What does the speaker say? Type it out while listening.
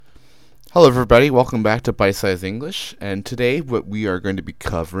Hello, everybody. Welcome back to Bite Size English. And today, what we are going to be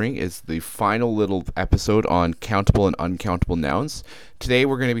covering is the final little episode on countable and uncountable nouns. Today,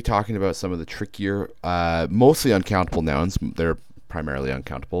 we're going to be talking about some of the trickier, mostly uncountable nouns. They're primarily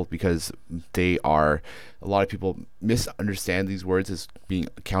uncountable because they are, a lot of people misunderstand these words as being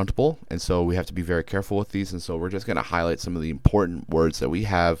countable. And so we have to be very careful with these. And so we're just going to highlight some of the important words that we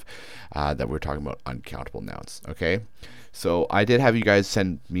have that we're talking about uncountable nouns. Okay. So I did have you guys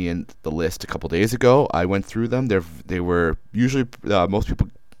send me in the list a couple days ago. I went through them. They were usually most people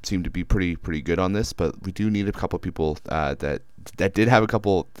seem to be pretty good on this, but we do need a couple people that did have a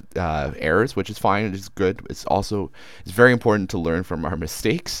couple errors, which is fine. It is good. It's very important to learn from our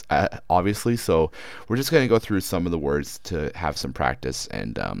mistakes, obviously. So we're just going to go through some of the words to have some practice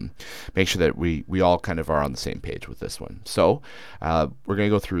and make sure that we all kind of are on the same page with this one. So we're going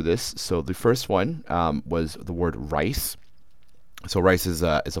to go through this. So the first one was the word rice. So rice is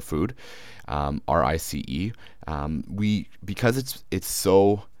a food, RICE. Because it's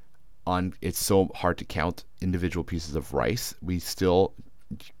so hard to count individual pieces of rice. We still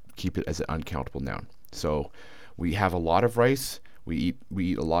keep it as an uncountable noun. So we have a lot of rice. We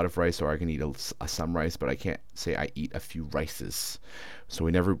eat a lot of rice, or I can eat some rice, but I can't say I eat a few rices. So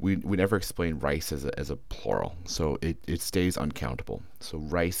we never explain rice as a plural. So it stays uncountable. So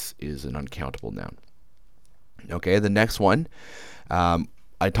rice is an uncountable noun. Okay, the next one,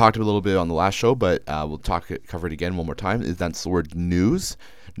 I talked a little bit on the last show, but we'll cover it again one more time. That's the word news.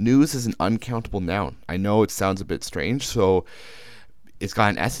 News is an uncountable noun. I know it sounds a bit strange, so it's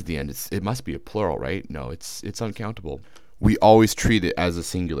got an S at the end. It must be a plural, right? No, it's uncountable. We always treat it as a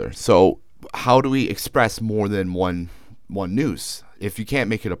singular. So how do we express more than one news? If you can't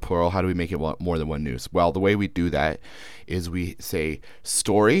make it a plural, how do we make it more than one news? Well, the way we do that is we say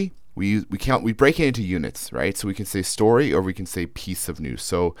story. We break it into units, right? So we can say story or we can say piece of news.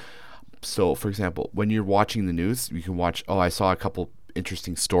 So for example, when you're watching the news, you can watch, I saw a couple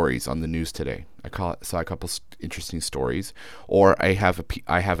interesting stories on the news today. Saw a couple interesting stories, or I have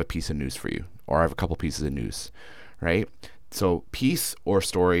a piece of news for you, or I have a couple pieces of news, right? So piece or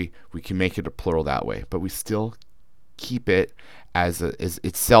story, we can make it a plural that way, but we still keep it as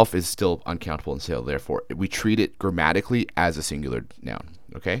itself is still uncountable, and so therefore we treat it grammatically as a singular noun.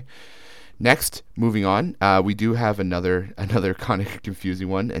 Okay. Next, moving on, we do have another kind of confusing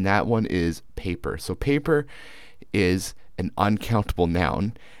one, and that one is paper. So paper is an uncountable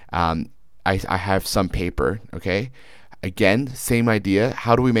noun. I have some paper. Okay. Again, same idea.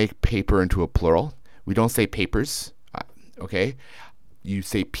 How do we make paper into a plural? We don't say papers. Okay. You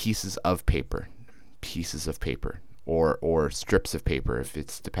say pieces of paper. Pieces of paper. Or strips of paper, if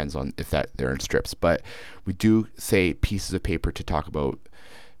it depends on if they're in strips. But we do say pieces of paper to talk about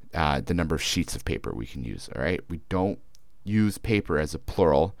the number of sheets of paper we can use. All right, we don't use paper as a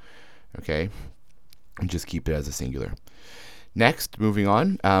plural. Okay, and just keep it as a singular. Next, moving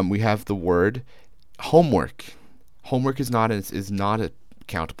on, we have the word homework. Homework is not a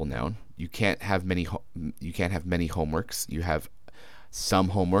countable noun. You can't have many homeworks. You have some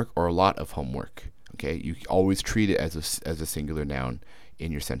homework or a lot of homework. Okay, you always treat it as a singular noun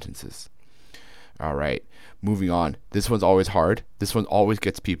in your sentences. All right, moving on. This one's always hard. This one always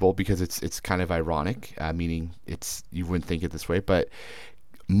gets people because it's kind of ironic, meaning you wouldn't think it this way, but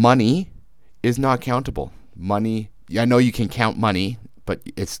money is not countable. Money, I know you can count money, but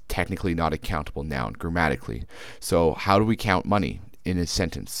it's technically not a countable noun grammatically. So how do we count money in a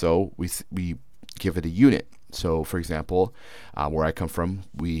sentence? So we give it a unit. So for example, where I come from,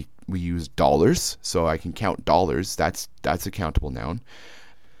 we use dollars, so I can count dollars. That's a countable noun.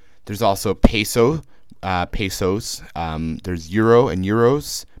 There's also pesos. There's euro and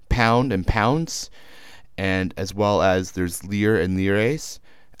euros, pound and pounds, and as well as there's lire and lires.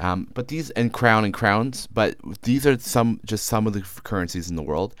 But these, and crown and crowns. But these are some of the currencies in the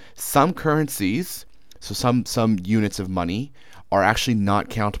world. Some currencies, so some units of money, are actually not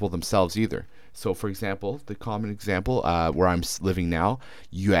countable themselves either. So, for example, the common example where I'm living now,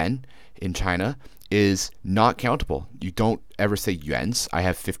 yuan in China, is not countable. You don't ever say yuans. I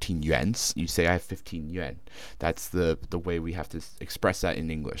have 15 yuans. You say I have 15 yuan. That's the way we have to express that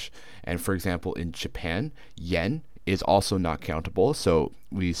in English. And for example, in Japan, yen is also not countable. So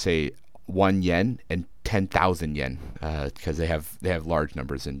we say 1 yen and 10,000 yen because they have large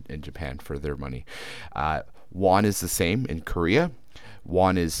numbers in Japan for their money. Won is the same in Korea.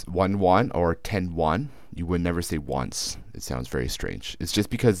 Won is 1 won or 10 won. You would never say once. It sounds very strange. It's just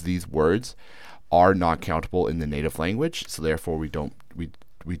because these words are not countable in the native language, so therefore we don't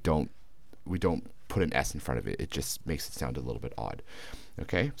put an S in front of it. It just makes it sound a little bit odd.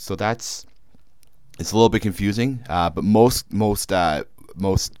 Okay, so it's a little bit confusing, but most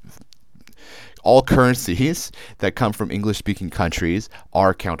all currencies that come from English-speaking countries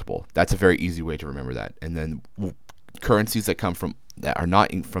are countable. That's a very easy way to remember that. And then currencies that are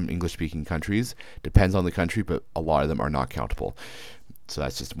not from English-speaking countries, depends on the country, but a lot of them are not countable. So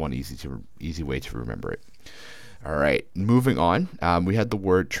that's just one easy way to remember it. All right, moving on. We had the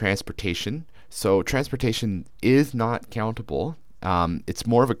word transportation. So transportation is not countable. It's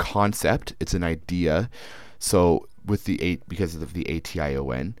more of a concept. It's an idea. So because of the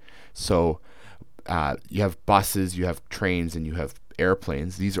ATION. So you have buses, you have trains, and you have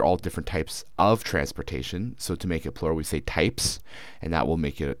airplanes. These are all different types of transportation. So to make it plural, we say types, and that will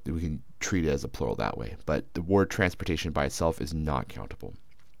make it, we can treat it as a plural that way. But the word transportation by itself is not countable.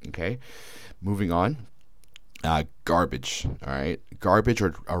 Okay, moving on. Garbage. All right, garbage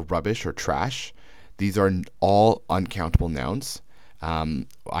or rubbish or trash. These are all uncountable nouns.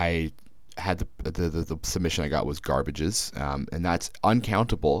 I had the submission I got was garbages, and that's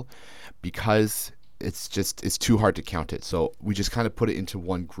uncountable because it's too hard to count it. So we just kind of put it into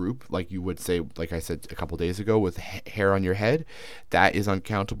one group, like you would say, like I said a couple days ago, with hair on your head. That is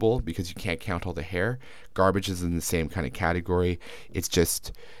uncountable because you can't count all the hair. Garbage is in the same kind of category. It's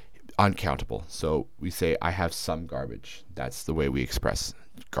just uncountable. So we say, I have some garbage. That's the way we express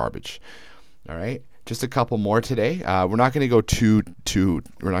garbage. All right. Just a couple more today. We're not going to go too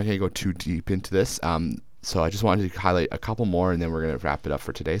deep into this. So I just wanted to highlight a couple more, and then we're going to wrap it up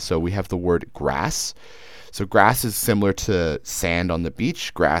for today. So we have the word grass. So grass is similar to sand on the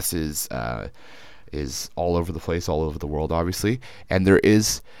beach. Grass is all over the place, all over the world, obviously. And it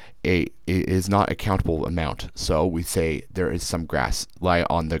is not a countable amount. So we say there is some grass, lie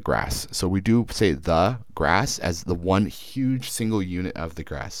on the grass. So we do say the grass as the one huge single unit of the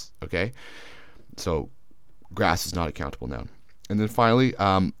grass. Okay. So grass is not a countable noun. And then finally,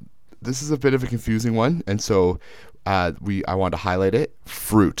 this is a bit of a confusing one, and so I want to highlight it.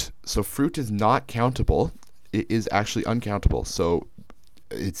 Fruit. So fruit is not countable. It is actually uncountable. So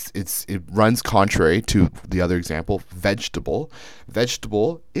it runs contrary to the other example. Vegetable.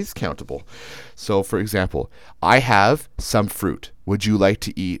 Vegetable is countable. So for example, I have some fruit. Would you like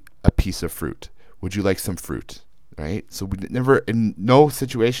to eat a piece of fruit? Would you like some fruit? Right? So we never, in no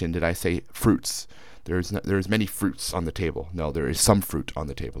situation did I say fruits. There's many fruits on the table. No, there is some fruit on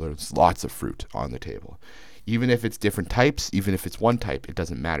the table. There's lots of fruit on the table. Even if it's different types, even if it's one type, it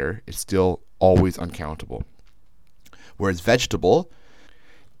doesn't matter. It's still always uncountable. Whereas vegetable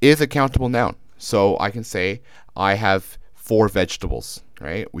is a countable noun. So I can say, I have 4 vegetables,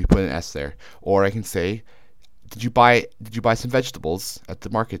 right? We put an S there. Or I can say, Did you buy some vegetables at the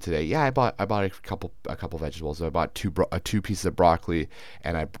market today? Yeah, I bought a couple vegetables. I bought two pieces of broccoli,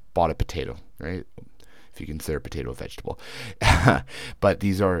 and I bought a potato, right? If you consider potato a vegetable. But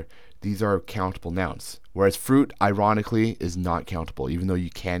these are countable nouns. Whereas fruit, ironically, is not countable. Even though you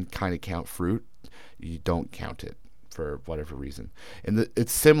can kind of count fruit, you don't count it for whatever reason. And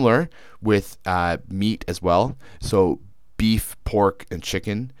it's similar with meat as well. So beef, pork, and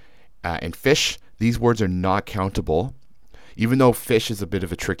chicken, and fish. These words are not countable. Even though fish is a bit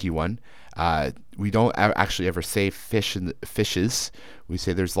of a tricky one, we don't actually ever say fishes. We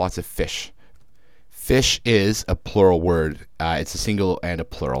say there's lots of fish. Fish is a plural word. It's a single and a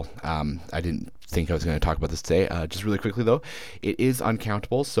plural. I didn't think I was going to talk about this today. Just really quickly though, it is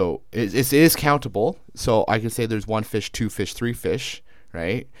uncountable. So it is countable. So I can say there's 1 fish, 2 fish, 3 fish.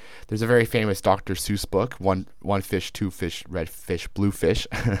 Right? There's a very famous Dr. Seuss book, one fish, 2 fish, red fish, blue fish.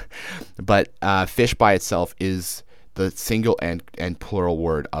 But fish by itself is the single and plural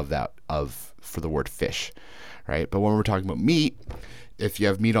word for the word fish, right? But when we're talking about meat, if you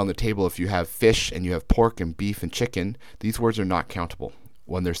have meat on the table, if you have fish and you have pork and beef and chicken, these words are not countable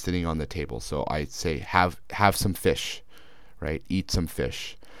when they're sitting on the table. So I say have some fish, right? Eat some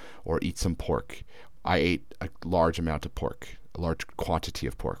fish, or eat some pork. I ate a large amount of pork. A large quantity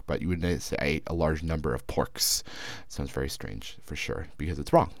of pork, but you would say I ate a large number of porks. Sounds very strange for sure, because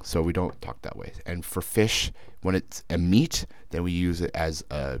it's wrong. So we don't talk that way. And for fish, when it's a meat, then we use it as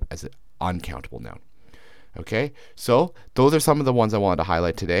an uncountable noun. Okay, so those are some of the ones I wanted to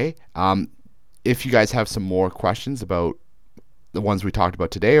highlight today. If you guys have some more questions about the ones we talked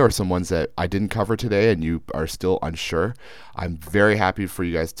about today, or some ones that I didn't cover today and you are still unsure, I'm very happy for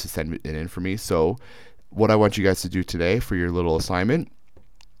you guys to send it in for me. So what I want you guys to do today for your little assignment,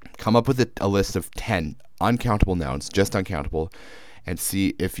 come up with a list of 10 uncountable nouns, just uncountable, and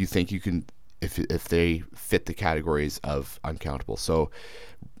see if you think you can, if they fit the categories of uncountable. So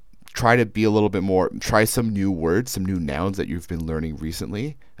try to be a little bit more, try some new words, some new nouns that you've been learning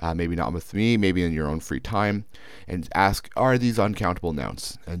recently, maybe not with me, maybe in your own free time, and ask, are these uncountable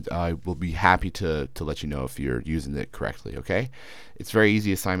nouns? And I will be happy to let you know if you're using it correctly, okay? It's a very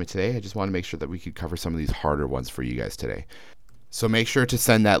easy assignment today. I just want to make sure that we could cover some of these harder ones for you guys today. So make sure to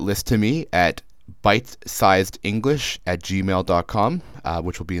send that list to me at bitesizedenglish@gmail.com,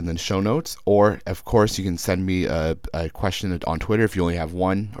 which will be in the show notes. Or, of course, you can send me a question on Twitter. If you only have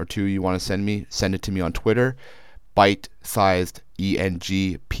one or two you want to send it to me on Twitter,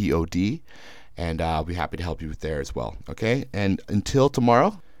 bitesizedengpod, and I'll be happy to help you there as well. Okay? And until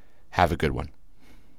tomorrow, have a good one.